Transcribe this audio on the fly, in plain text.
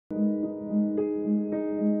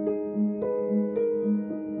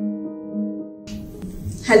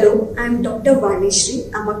Hello, I am Dr. Vanishree.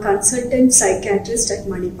 I am a consultant psychiatrist at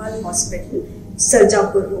Manipal Hospital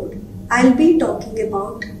Sarjapur Road. I'll be talking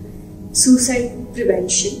about suicide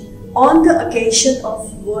prevention on the occasion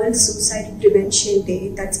of World Suicide Prevention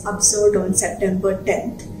Day that's observed on September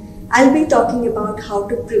 10th. I'll be talking about how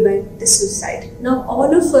to prevent the suicide. Now,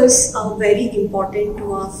 all of us are very important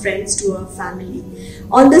to our friends, to our family.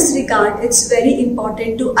 On this regard, it's very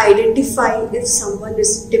important to identify if someone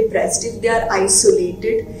is depressed, if they are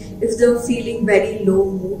isolated, if they're feeling very low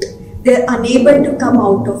mood, they're unable to come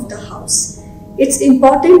out of the house. It's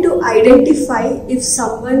important to identify if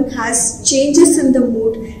someone has changes in the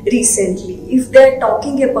mood recently, if they're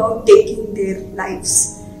talking about taking their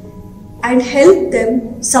lives. And help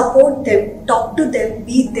them, support them, talk to them,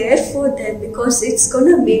 be there for them, because it's going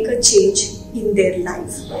to make a change in their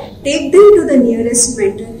life. Take them to the nearest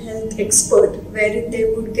mental health expert where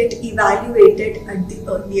they would get evaluated at the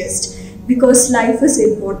earliest, because life is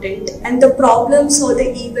important and the problems or the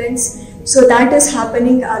events so that is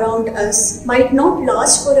happening around us might not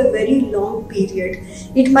last for a very long period.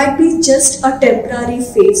 It might be just a temporary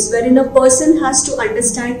phase wherein a person has to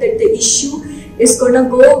understand that the issue is going to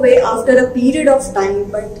go away after a period of time,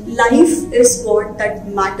 but life is what that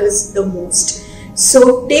matters the most.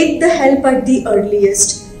 So take the help at the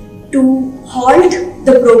earliest to halt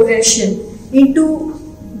the progression into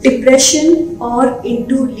depression or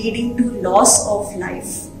into leading to loss of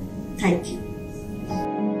life. Thank you.